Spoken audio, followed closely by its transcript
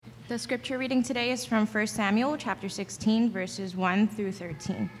The scripture reading today is from 1 Samuel chapter 16, verses 1 through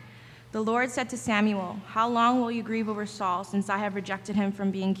 13. The Lord said to Samuel, "How long will you grieve over Saul, since I have rejected him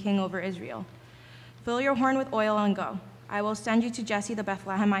from being king over Israel? Fill your horn with oil and go. I will send you to Jesse the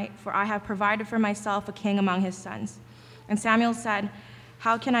Bethlehemite, for I have provided for myself a king among his sons." And Samuel said,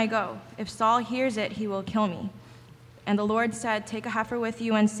 "How can I go? If Saul hears it, he will kill me." And the Lord said, "Take a heifer with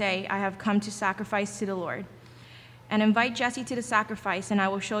you and say, 'I have come to sacrifice to the Lord.' And invite Jesse to the sacrifice, and I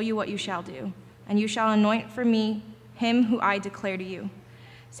will show you what you shall do. And you shall anoint for me him who I declare to you."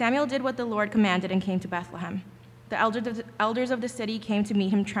 Samuel did what the Lord commanded and came to Bethlehem. The elders of the city came to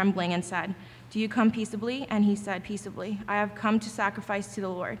meet him trembling and said, "Do you come peaceably?" And he said, "Peaceably. I have come to sacrifice to the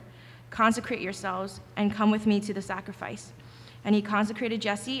Lord. Consecrate yourselves and come with me to the sacrifice." And he consecrated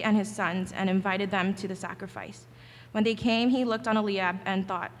Jesse and his sons and invited them to the sacrifice. When they came, he looked on Eliab and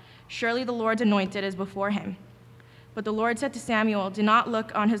thought, "Surely the Lord's anointed is before him." But the Lord said to Samuel, "Do not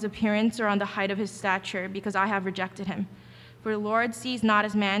look on his appearance or on the height of his stature, because I have rejected him. For the Lord sees not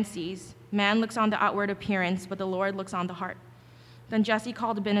as man sees. Man looks on the outward appearance, but the Lord looks on the heart." Then Jesse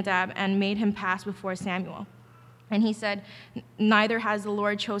called Abinadab and made him pass before Samuel. And he said, "Neither has the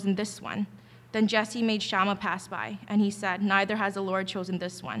Lord chosen this one." Then Jesse made Shammah pass by, and he said, "Neither has the Lord chosen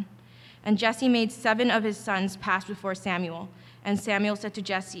this one." And Jesse made 7 of his sons pass before Samuel. And Samuel said to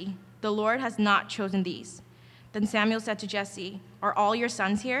Jesse, "The Lord has not chosen these." Then Samuel said to Jesse, "Are all your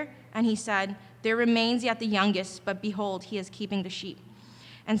sons here?" And he said, "There remains yet the youngest, but behold, he is keeping the sheep."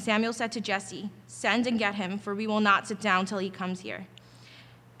 And Samuel said to Jesse, "Send and get him, for we will not sit down till he comes here."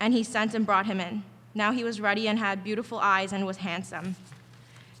 And he sent and brought him in. Now he was ruddy and had beautiful eyes and was handsome.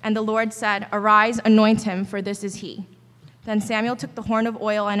 And the Lord said, "Arise, anoint him, for this is he." Then Samuel took the horn of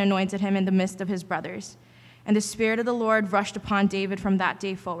oil and anointed him in the midst of his brothers. And the Spirit of the Lord rushed upon David from that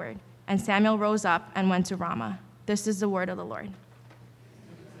day forward. And Samuel rose up and went to Ramah. This is the word of the Lord.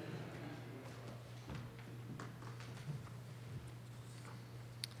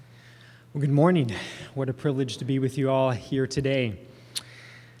 Well, good morning. What a privilege to be with you all here today.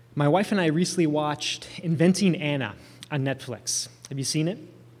 My wife and I recently watched Inventing Anna on Netflix. Have you seen it?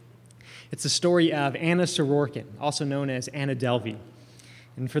 It's the story of Anna Sorokin, also known as Anna Delvey.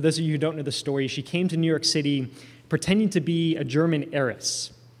 And for those of you who don't know the story, she came to New York City pretending to be a German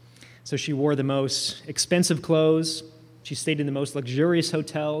heiress. So she wore the most expensive clothes, she stayed in the most luxurious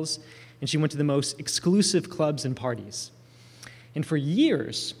hotels, and she went to the most exclusive clubs and parties. And for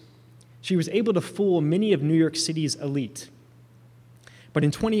years, she was able to fool many of New York City's elite. But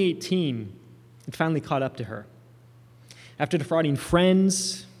in 2018, it finally caught up to her. After defrauding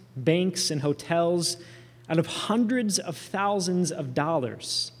friends, banks, and hotels out of hundreds of thousands of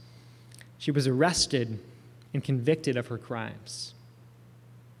dollars, she was arrested and convicted of her crimes.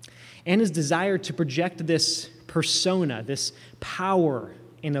 Anna's desire to project this persona, this power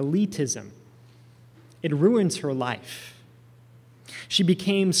and elitism, it ruins her life. She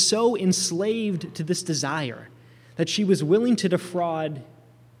became so enslaved to this desire that she was willing to defraud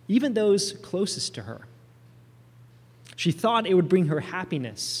even those closest to her. She thought it would bring her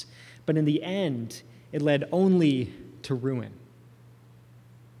happiness, but in the end, it led only to ruin.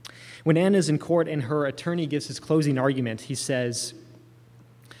 When Anna's in court and her attorney gives his closing argument, he says,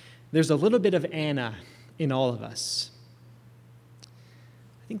 "There's a little bit of Anna in all of us."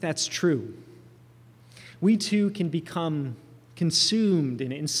 I think that's true. We too can become consumed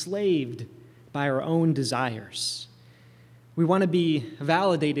and enslaved by our own desires. We want to be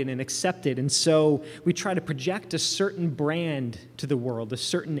validated and accepted, and so we try to project a certain brand to the world, a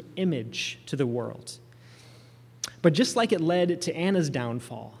certain image to the world. But just like it led to Anna's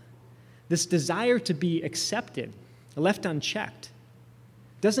downfall, this desire to be accepted, left unchecked,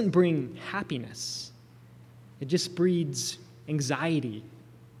 doesn't bring happiness. It just breeds anxiety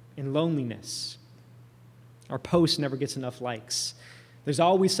and loneliness. Our post never gets enough likes. There's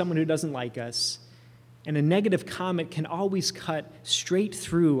always someone who doesn't like us, and a negative comment can always cut straight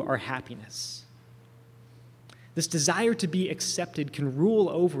through our happiness. This desire to be accepted can rule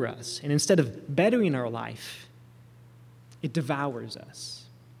over us, and instead of bettering our life, it devours us.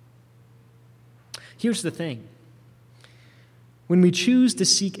 Here's the thing. When we choose to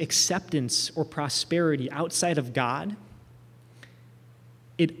seek acceptance or prosperity outside of God,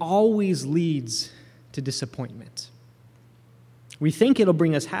 it always leads to disappointment. We think it'll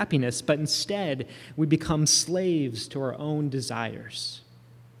bring us happiness, but instead we become slaves to our own desires.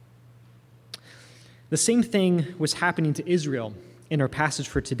 The same thing was happening to Israel in our passage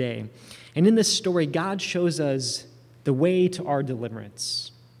for today. And in this story, God shows us the way to our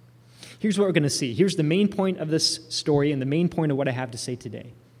deliverance. Here's what we're going to see. Here's the main point of this story and the main point of what I have to say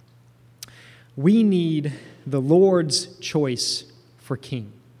today. We need the Lord's choice for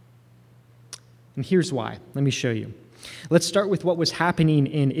king. And here's why. Let me show you. Let's start with what was happening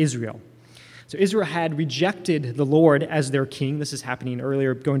in Israel. So Israel had rejected the Lord as their king. This is happening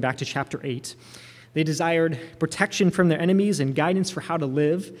earlier, going back to chapter 8. They desired protection from their enemies and guidance for how to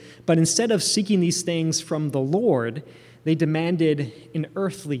live, but instead of seeking these things from the Lord, they demanded an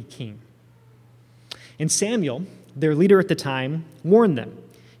earthly king. And Samuel, their leader at the time, warned them.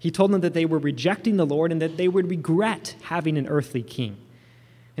 He told them that they were rejecting the Lord and that they would regret having an earthly king.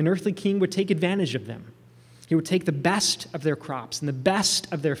 An earthly king would take advantage of them. He would take the best of their crops and the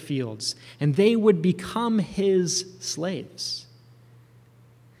best of their fields, and they would become his slaves.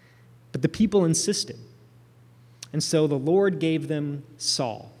 But the people insisted. And so the Lord gave them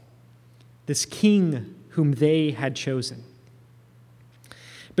Saul, this king whom they had chosen.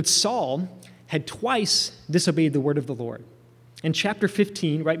 But Saul had twice disobeyed the word of the Lord. In chapter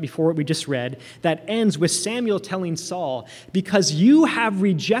 15, right before what we just read, that ends with Samuel telling Saul, "Because you have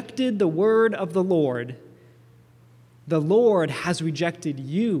rejected the word of the Lord has rejected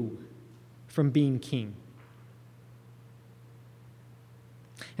you from being king."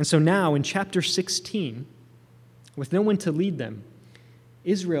 And so now in chapter 16, with no one to lead them,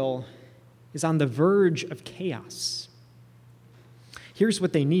 Israel is on the verge of chaos. Here's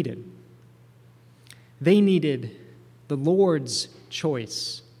what they needed. They needed the Lord's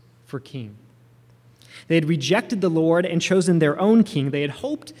choice for king. They had rejected the Lord and chosen their own king. They had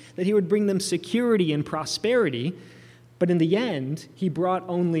hoped that he would bring them security and prosperity, but in the end, he brought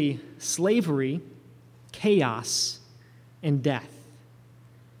only slavery, chaos, and death.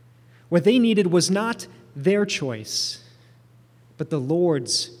 What they needed was not their choice, but the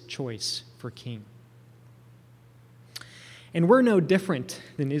Lord's choice for king. And we're no different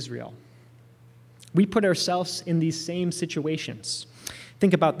than Israel. We put ourselves in these same situations.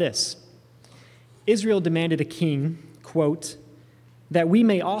 Think about this. Israel demanded a king, quote, "that we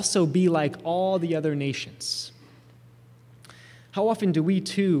may also be like all the other nations." How often do we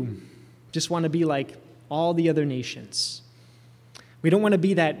too just want to be like all the other nations? We don't want to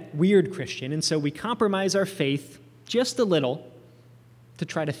be that weird Christian, and so we compromise our faith just a little to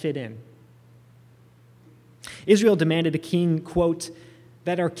try to fit in. Israel demanded a king, quote,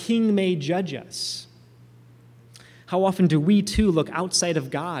 "that our king may judge us." How often do we too look outside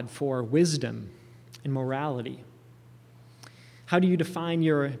of God for wisdom and morality? How do you define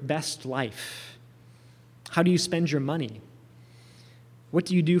your best life? How do you spend your money? What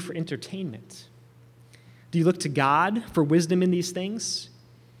do you do for entertainment? Do you look to God for wisdom in these things?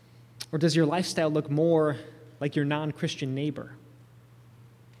 Or does your lifestyle look more like your non-Christian neighbor?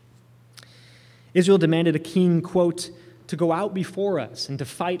 Israel demanded a king, quote, "to go out before us and to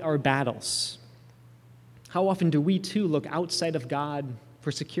fight our battles." How often do we too look outside of God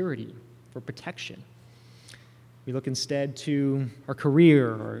for security, for protection? We look instead to our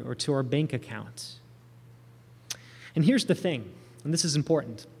career or to our bank account. And here's the thing, and this is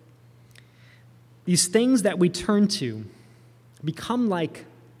important. These things that we turn to become like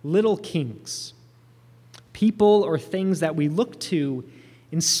little kings, people or things that we look to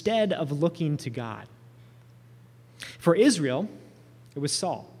instead of looking to God. For Israel, it was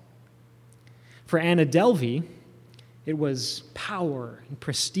Saul. For Anna Delvey, it was power and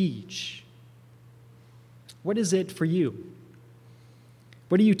prestige. What is it for you?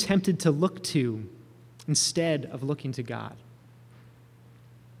 What are you tempted to look to instead of looking to God?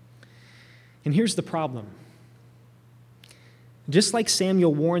 And here's the problem. Just like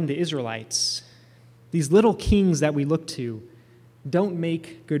Samuel warned the Israelites, these little kings that we look to don't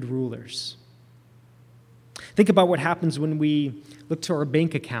make good rulers. Think about what happens when we look to our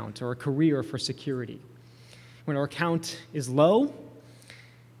bank account or our career for security. When our account is low,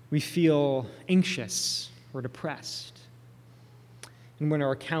 we feel anxious or depressed. And when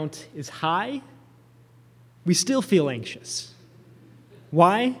our account is high, we still feel anxious.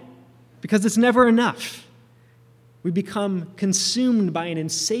 Why? Because it's never enough. We become consumed by an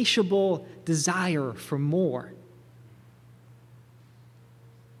insatiable desire for more.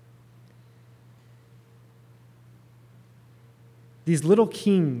 These little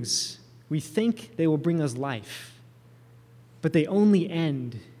kings, we think they will bring us life, but they only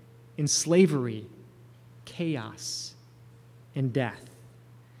end in slavery, chaos, and death.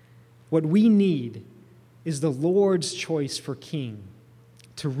 What we need is the Lord's choice for king,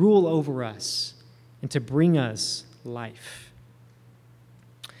 to rule over us and to bring us life.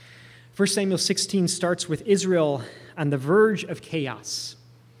 1 Samuel 16 starts with Israel on the verge of chaos.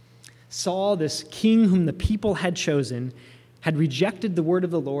 Saul, this king whom the people had chosen, had rejected the word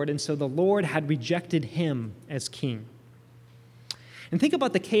of the Lord, and so the Lord had rejected him as king. And think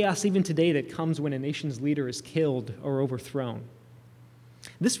about the chaos even today that comes when a nation's leader is killed or overthrown.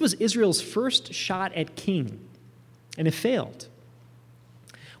 This was Israel's first shot at king, and it failed.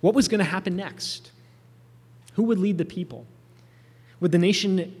 What was going to happen next? Who would lead the people? Would the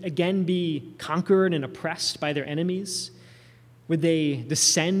nation again be conquered and oppressed by their enemies? Would they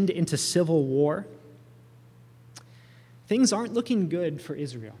descend into civil war? Things aren't looking good for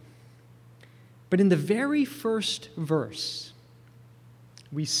Israel. But in the very first verse,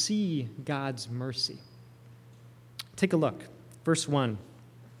 we see God's mercy. Take a look. Verse 1.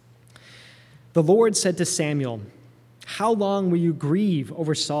 The Lord said to Samuel, "How long will you grieve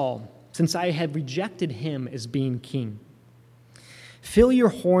over Saul, since I have rejected him as being king? Fill your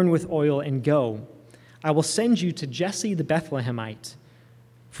horn with oil and go. I will send you to Jesse the Bethlehemite,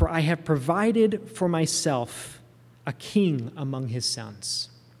 for I have provided for myself a king among his sons."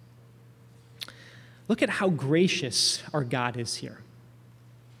 Look at how gracious our God is here.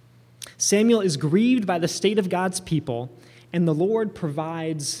 Samuel is grieved by the state of God's people, and the Lord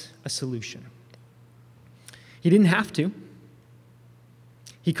provides a solution. He didn't have to.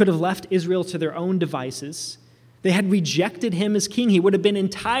 He could have left Israel to their own devices. They had rejected him as king. He would have been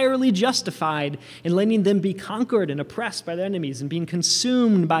entirely justified in letting them be conquered and oppressed by their enemies and being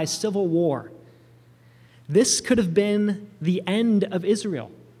consumed by civil war. This could have been the end of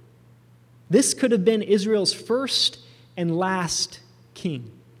Israel. This could have been Israel's first and last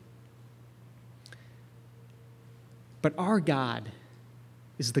king. But our God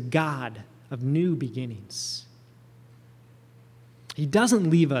is the God of new beginnings. He doesn't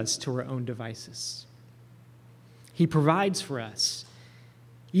leave us to our own devices. He provides for us,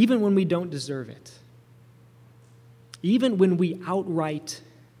 even when we don't deserve it, even when we outright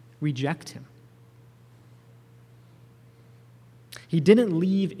reject him. He didn't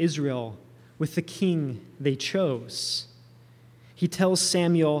leave Israel with the king they chose. He tells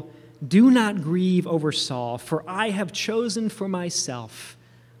Samuel, "Do not grieve over Saul, for I have chosen for myself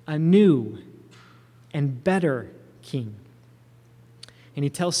a new and better king." And he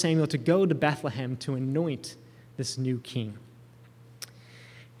tells Samuel to go to Bethlehem to anoint this new king.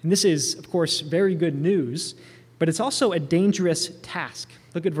 And this is, of course, very good news, but it's also a dangerous task.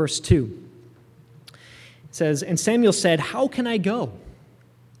 Look at verse 2. It says, "And Samuel said, 'How can I go?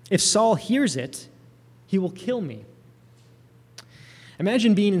 If Saul hears it, he will kill me.'"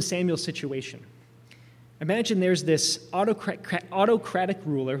 Imagine being in Samuel's situation. Imagine there's this autocratic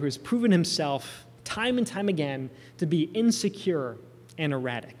ruler who has proven himself time and time again to be insecure and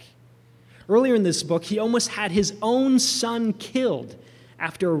erratic. Earlier in this book, he almost had his own son killed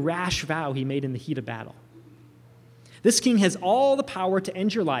after a rash vow he made in the heat of battle. This king has all the power to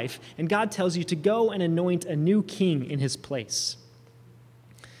end your life, and God tells you to go and anoint a new king in his place.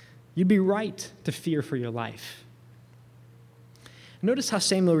 You'd be right to fear for your life. Notice how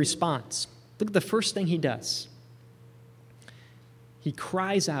Samuel responds. Look at the first thing he does. He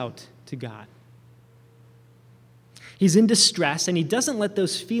cries out to God. He's in distress, and he doesn't let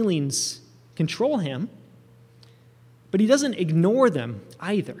those feelings control him, but he doesn't ignore them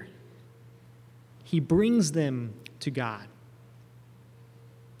either. He brings them to God.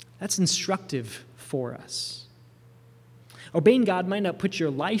 That's instructive for us. Obeying God might not put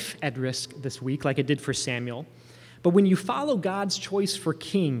your life at risk this week like it did for Samuel, but when you follow God's choice for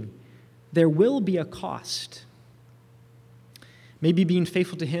king, there will be a cost. Maybe being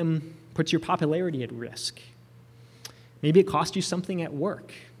faithful to him puts your popularity at risk. Maybe it costs you something at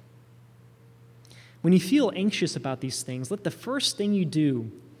work. When you feel anxious about these things, let the first thing you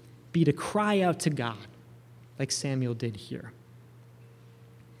do be to cry out to God, like Samuel did here.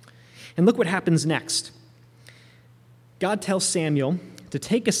 And look what happens next. God tells Samuel to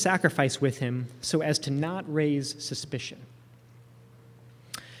take a sacrifice with him so as to not raise suspicion.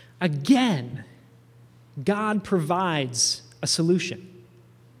 Again, God provides a solution.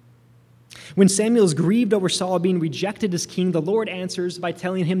 When Samuel is grieved over Saul being rejected as king, the Lord answers by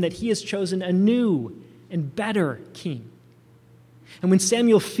telling him that he has chosen a new and better king. And when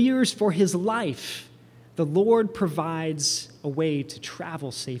Samuel fears for his life, the Lord provides a way to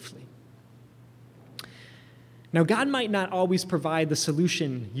travel safely. Now, God might not always provide the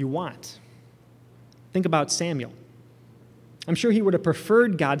solution you want. Think about Samuel. I'm sure he would have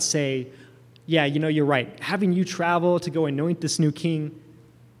preferred God say, "Yeah, you're right. Having you travel to go anoint this new king,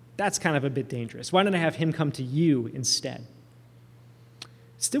 that's kind of a bit dangerous. Why don't I have him come to you instead?"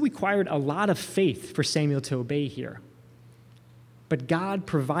 It still required a lot of faith for Samuel to obey here. But God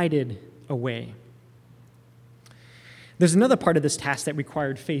provided a way. There's another part of this task that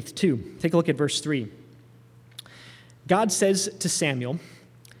required faith too. Take a look at verse 3. God says to Samuel,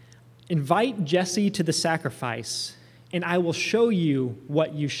 "Invite Jesse to the sacrifice, and I will show you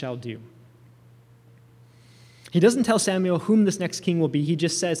what you shall do." He doesn't tell Samuel whom this next king will be. He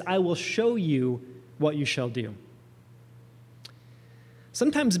just says, I will show you what you shall do.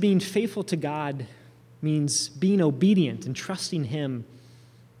 Sometimes being faithful to God means being obedient and trusting him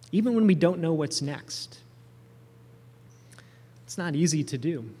even when we don't know what's next. It's not easy to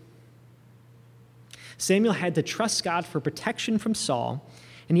do. Samuel had to trust God for protection from Saul,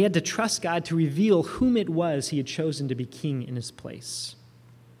 and he had to trust God to reveal whom it was he had chosen to be king in his place.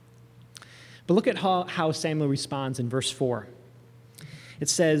 But look at how Samuel responds in verse 4. It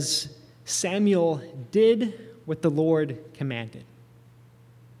says, Samuel did what the Lord commanded.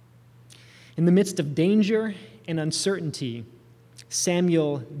 In the midst of danger and uncertainty,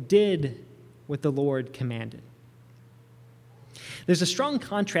 Samuel did what the Lord commanded. There's a strong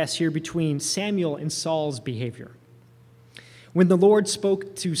contrast here between Samuel and Saul's behavior. When the Lord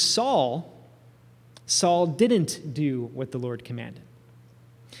spoke to Saul, Saul didn't do what the Lord commanded.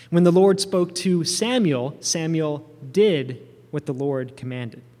 When the Lord spoke to Samuel, Samuel did what the Lord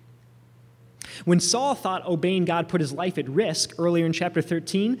commanded. When Saul thought obeying God put his life at risk earlier in chapter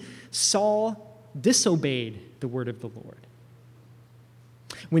 13, Saul disobeyed the word of the Lord.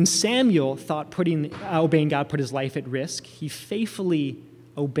 When Samuel thought obeying God put his life at risk, he faithfully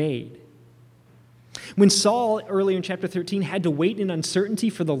obeyed. When Saul, earlier in chapter 13, had to wait in uncertainty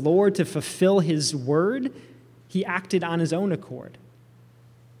for the Lord to fulfill his word, he acted on his own accord.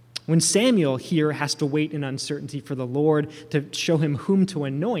 When Samuel here has to wait in uncertainty for the Lord to show him whom to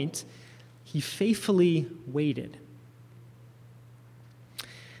anoint, he faithfully waited.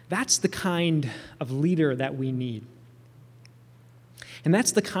 That's the kind of leader that we need. And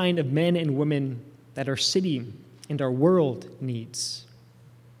that's the kind of men and women that our city and our world needs.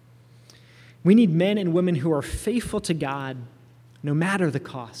 We need men and women who are faithful to God no matter the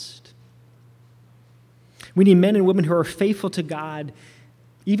cost. We need men and women who are faithful to God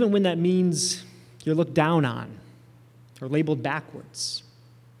even when that means you're looked down on or labeled backwards.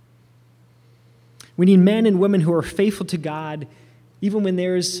 We need men and women who are faithful to God even when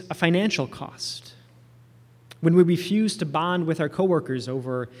there's a financial cost. When we refuse to bond with our coworkers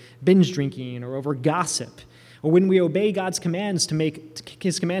over binge drinking or over gossip, or when we obey God's commands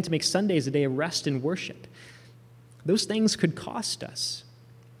his command to make Sundays a day of rest and worship. Those things could cost us.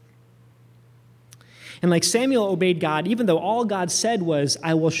 And like Samuel obeyed God, even though all God said was,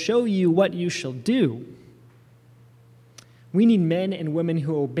 I will show you what you shall do, we need men and women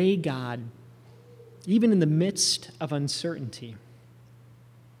who obey God even in the midst of uncertainty,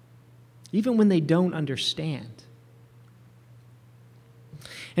 even when they don't understand.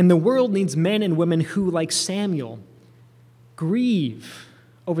 And the world needs men and women who, like Samuel, grieve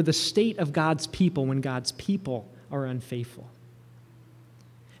over the state of God's people when God's people are unfaithful.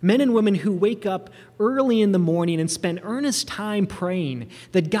 Men and women who wake up early in the morning and spend earnest time praying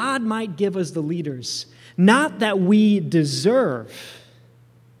that God might give us the leaders, not that we deserve,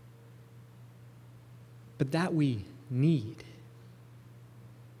 but that we need.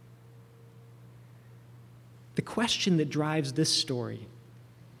 The question that drives this story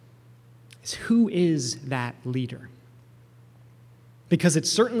is, who is that leader? Because it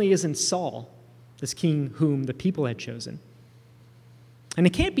certainly isn't Saul, this king whom the people had chosen. And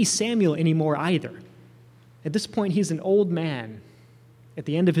it can't be Samuel anymore either. At this point, he's an old man at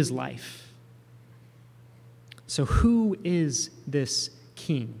the end of his life. So who is this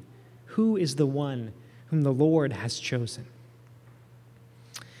king? Who is the one whom the Lord has chosen?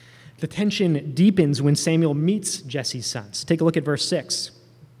 The tension deepens when Samuel meets Jesse's sons. Take a look at verse 6.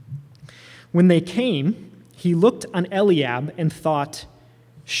 When they came, he looked on Eliab and thought,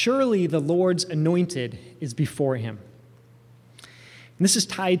 surely the Lord's anointed is before him. And this is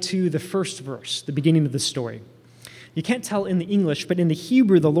tied to the first verse, the beginning of the story. You can't tell in the English, but in the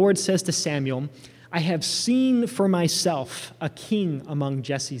Hebrew, the Lord says to Samuel, I have seen for myself a king among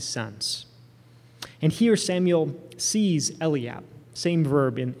Jesse's sons. And here Samuel sees Eliab, same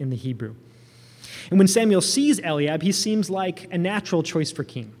verb in the Hebrew. And when Samuel sees Eliab, he seems like a natural choice for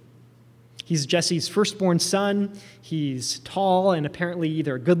king. He's Jesse's firstborn son. He's tall and apparently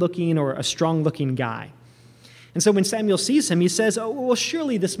either a good-looking or a strong-looking guy. And so when Samuel sees him, he says, oh, well,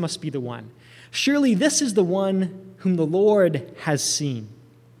 surely this must be the one. Surely this is the one whom the Lord has seen.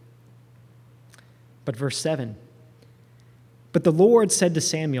 But verse 7, but the Lord said to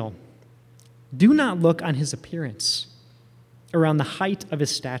Samuel, do not look on his appearance or on the height of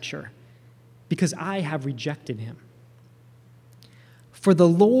his stature, because I have rejected him. For the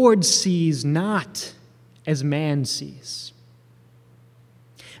Lord sees not as man sees.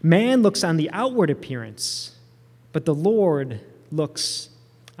 Man looks on the outward appearance, but the Lord looks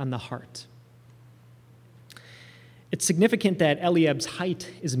on the heart. It's significant that Eliab's height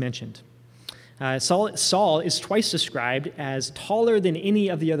is mentioned. Saul is twice described as taller than any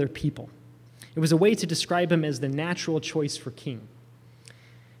of the other people. It was a way to describe him as the natural choice for king.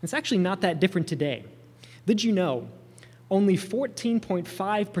 It's actually not that different today. Did you know only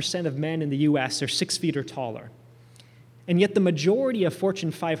 14.5% of men in the U.S. are 6 feet or taller? And yet the majority of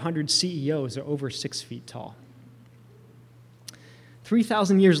Fortune 500 CEOs are over 6 feet tall.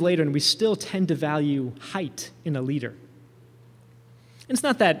 3,000 years later, and we still tend to value height in a leader. And it's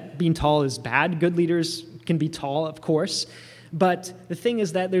not that being tall is bad. Good leaders can be tall, of course. But the thing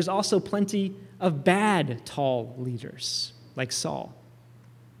is that there's also plenty of bad tall leaders, like Saul.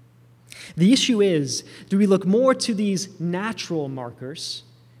 The issue is, do we look more to these natural markers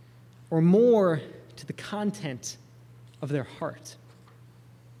or more to the content of their heart?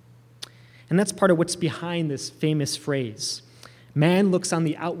 And that's part of what's behind this famous phrase. Man looks on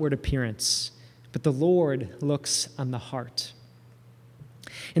the outward appearance, but the Lord looks on the heart.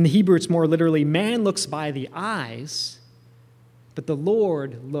 In the Hebrew, it's more literally, man looks by the eyes, but the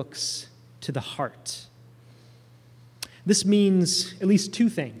Lord looks to the heart. This means at least 2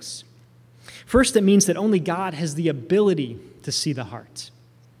 things. First, it means that only God has the ability to see the heart.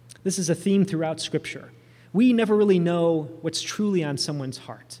 This is a theme throughout Scripture. We never really know what's truly on someone's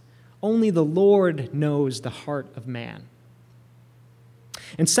heart. Only the Lord knows the heart of man.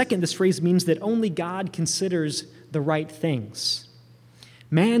 And second, this phrase means that only God considers the right things.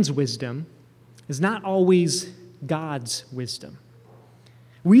 Man's wisdom is not always God's wisdom.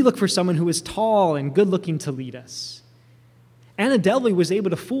 We look for someone who is tall and good-looking to lead us. Anna Delvey was able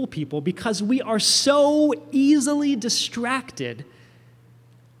to fool people because we are so easily distracted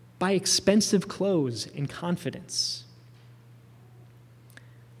by expensive clothes and confidence.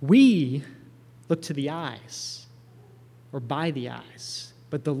 We look to the eyes or by the eyes,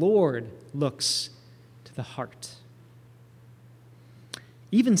 but the Lord looks to the heart.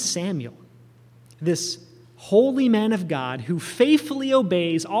 Even Samuel, this holy man of God who faithfully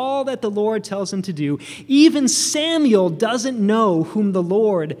obeys all that the Lord tells him to do, even Samuel doesn't know whom the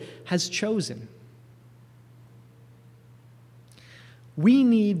Lord has chosen. We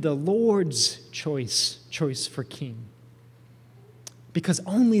need the Lord's choice for king, because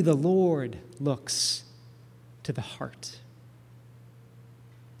only the Lord looks to the heart.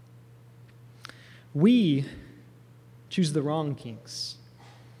 We choose the wrong kings.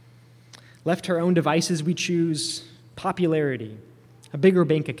 Left to our own devices, we choose popularity, a bigger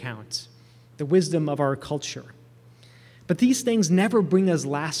bank account, the wisdom of our culture. But these things never bring us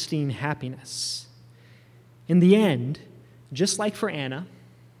lasting happiness. In the end, just like for Anna,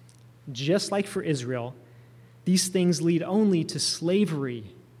 just like for Israel, these things lead only to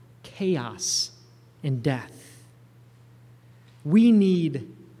slavery, chaos, and death. We need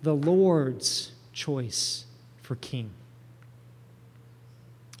the Lord's choice for king.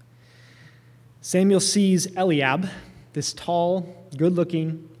 Samuel sees Eliab, this tall,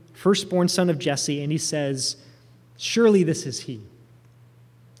 good-looking, firstborn son of Jesse, and he says, "Surely this is he."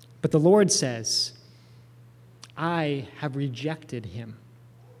 But the Lord says, "I have rejected him."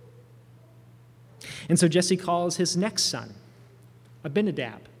 And so Jesse calls his next son,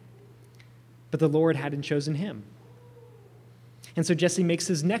 Abinadab, but the Lord hadn't chosen him. And so Jesse makes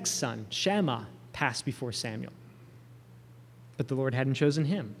his next son, Shammah, pass before Samuel, but the Lord hadn't chosen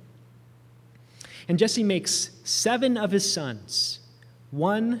him. And Jesse makes 7 of his sons,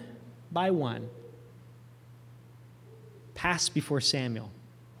 one by one, pass before Samuel.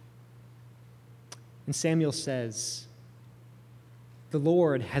 And Samuel says, "The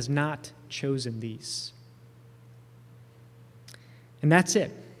Lord has not chosen these." And that's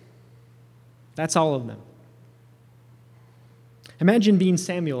it. That's all of them. Imagine being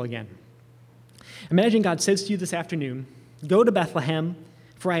Samuel again. Imagine God says to you this afternoon, "Go to Bethlehem,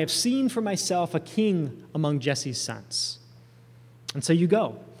 for I have seen for myself a king among Jesse's sons." And so you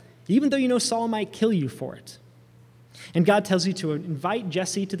go, even though you know Saul might kill you for it. And God tells you to invite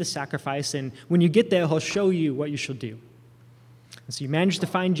Jesse to the sacrifice, and when you get there, he'll show you what you shall do. And so you manage to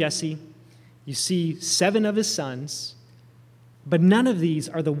find Jesse. You see 7 of his sons, but none of these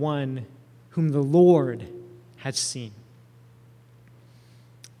are the one whom the Lord has seen.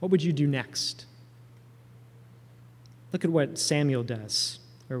 What would you do next? Look at what Samuel does.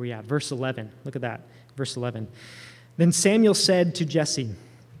 Where are we at? Verse 11. Look at that. Verse 11. Then Samuel said to Jesse,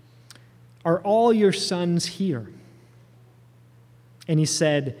 "Are all your sons here?" And he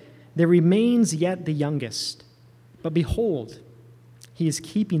said, "There remains yet the youngest, but behold, he is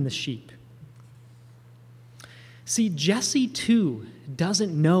keeping the sheep." See, Jesse too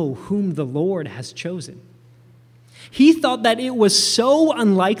doesn't know whom the Lord has chosen. He thought that it was so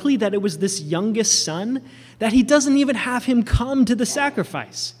unlikely that it was this youngest son that he doesn't even have him come to the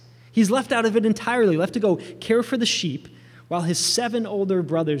sacrifice. He's left out of it entirely, left to go care for the sheep, while his 7 older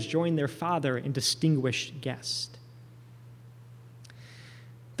brothers join their father in distinguished guest.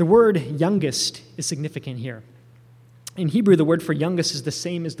 The word youngest is significant here. In Hebrew, the word for youngest is the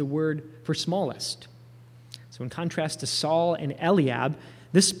same as the word for smallest. So in contrast to Saul and Eliab,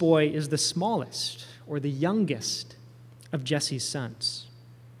 this boy is the smallest or the youngest of Jesse's sons.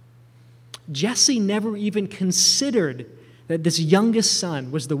 Jesse never even considered that this youngest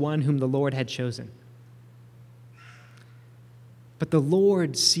son was the one whom the Lord had chosen. But the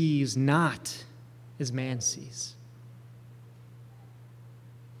Lord sees not as man sees.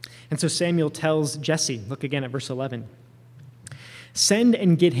 And so Samuel tells Jesse, look again at verse 11, "Send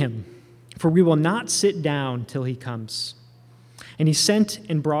and get him, for we will not sit down till he comes." And he sent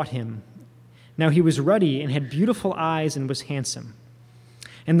and brought him. Now he was ruddy and had beautiful eyes and was handsome.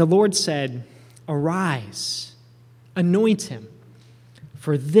 And the Lord said, "Arise, anoint him,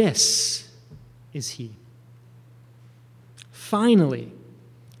 for this is he." Finally,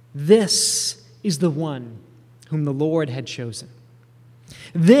 this is the one whom the Lord had chosen.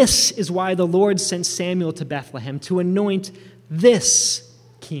 This is why the Lord sent Samuel to Bethlehem, to anoint this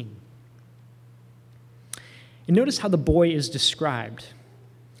king. And notice how the boy is described.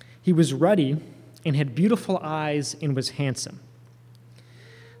 He was ruddy and had beautiful eyes and was handsome.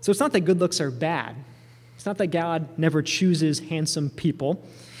 So it's not that good looks are bad. It's not that God never chooses handsome people.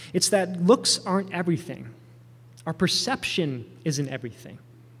 It's that looks aren't everything. Our perception isn't everything.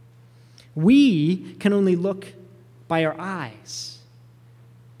 We can only look by our eyes,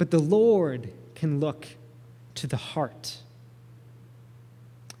 but the Lord can look to the heart.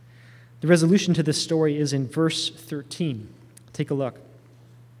 The resolution to this story is in verse 13. Take a look.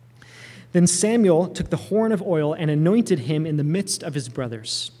 Then Samuel took the horn of oil and anointed him in the midst of his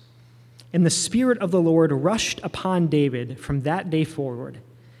brothers. And the Spirit of the Lord rushed upon David from that day forward.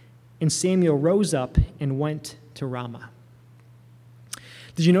 And Samuel rose up and went to Ramah.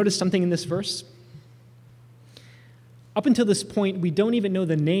 Did you notice something in this verse? Up until this point, we don't even know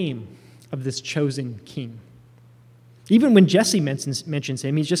the name of this chosen king. Even when Jesse mentions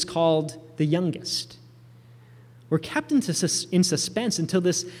him, he's just called the youngest. We're kept in suspense until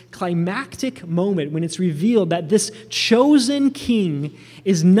this climactic moment when it's revealed that this chosen king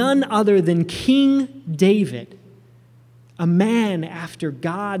is none other than King David, a man after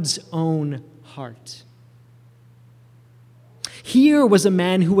God's own heart. Here was a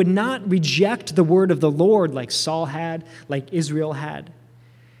man who would not reject the word of the Lord like Saul had, like Israel had.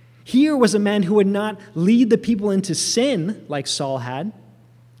 Here was a man who would not lead the people into sin like Saul had.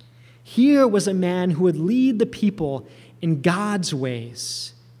 Here was a man who would lead the people in God's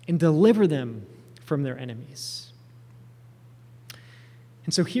ways and deliver them from their enemies.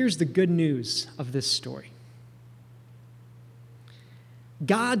 And so here's the good news of this story.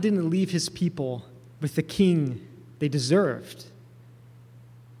 God didn't leave his people with the king they deserved.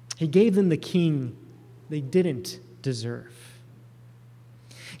 He gave them the king they didn't deserve.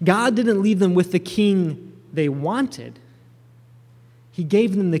 God didn't leave them with the king they wanted. He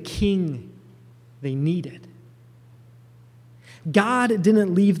gave them the king they needed. God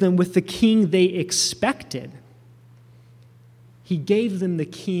didn't leave them with the king they expected. He gave them the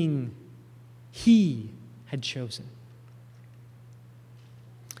king he had chosen.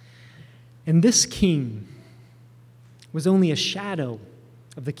 And this king was only a shadow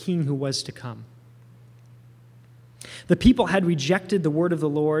of the king who was to come. The people had rejected the word of the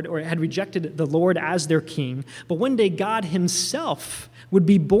Lord, or had rejected the Lord as their king, but one day God himself would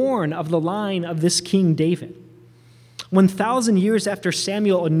be born of the line of this King David. 1,000 years after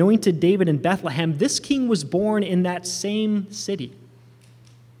Samuel anointed David in Bethlehem, this king was born in that same city.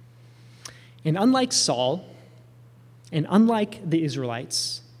 And unlike Saul, and unlike the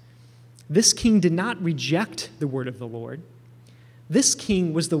Israelites, this king did not reject the word of the Lord. This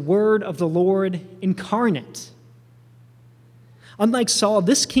king was the word of the Lord incarnate. Unlike Saul,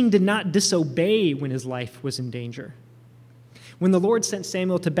 this king did not disobey when his life was in danger. When the Lord sent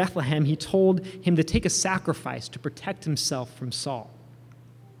Samuel to Bethlehem, he told him to take a sacrifice to protect himself from Saul.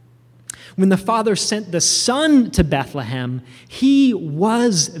 When the Father sent the Son to Bethlehem, he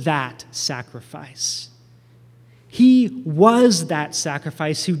was that sacrifice. He was that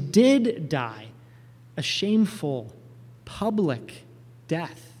sacrifice who did die a shameful, public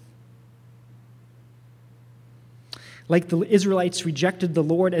death. Like the Israelites rejected the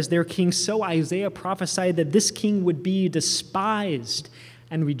Lord as their king, so Isaiah prophesied that this king would be despised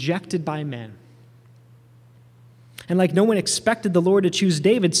and rejected by men. And like no one expected the Lord to choose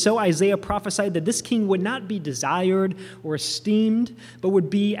David, so Isaiah prophesied that this king would not be desired or esteemed, but would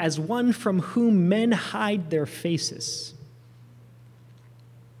be as one from whom men hide their faces.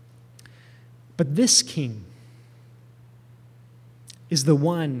 But this king is the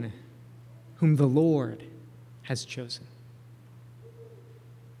one whom the Lord has chosen.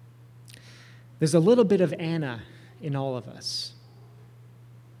 There's a little bit of Anna in all of us.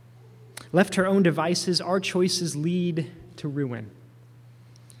 Left to our own devices, our choices lead to ruin.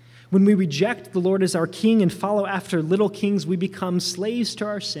 When we reject the Lord as our king and follow after little kings, we become slaves to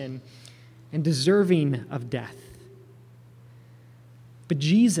our sin and deserving of death. But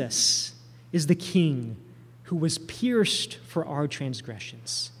Jesus is the king who was pierced for our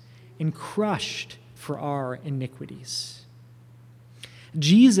transgressions and crushed for our iniquities.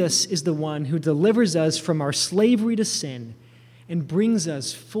 Jesus is the one who delivers us from our slavery to sin and brings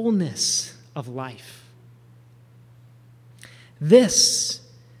us fullness of life. This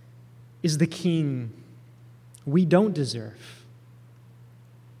is the king we don't deserve.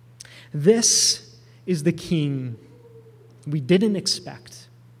 This is the king we didn't expect.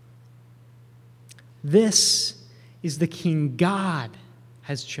 This is the king God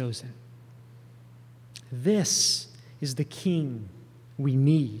has chosen. This is the king we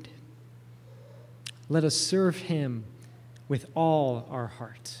need. Let us serve him with all our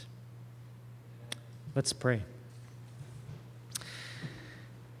heart. Let's pray.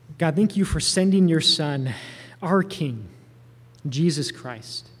 God, thank you for sending your Son, our King, Jesus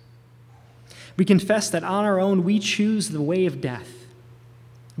Christ. We confess that on our own we choose the way of death.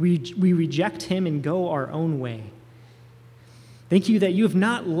 We reject him and go our own way. Thank you that you have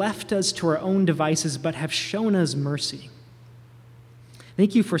not left us to our own devices, but have shown us mercy.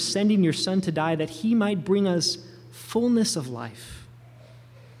 Thank you for sending your Son to die that he might bring us fullness of life.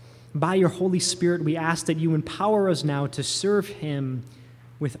 By your Holy Spirit, we ask that you empower us now to serve him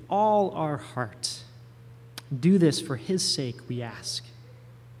with all our heart. Do this for his sake, we ask.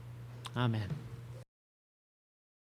 Amen.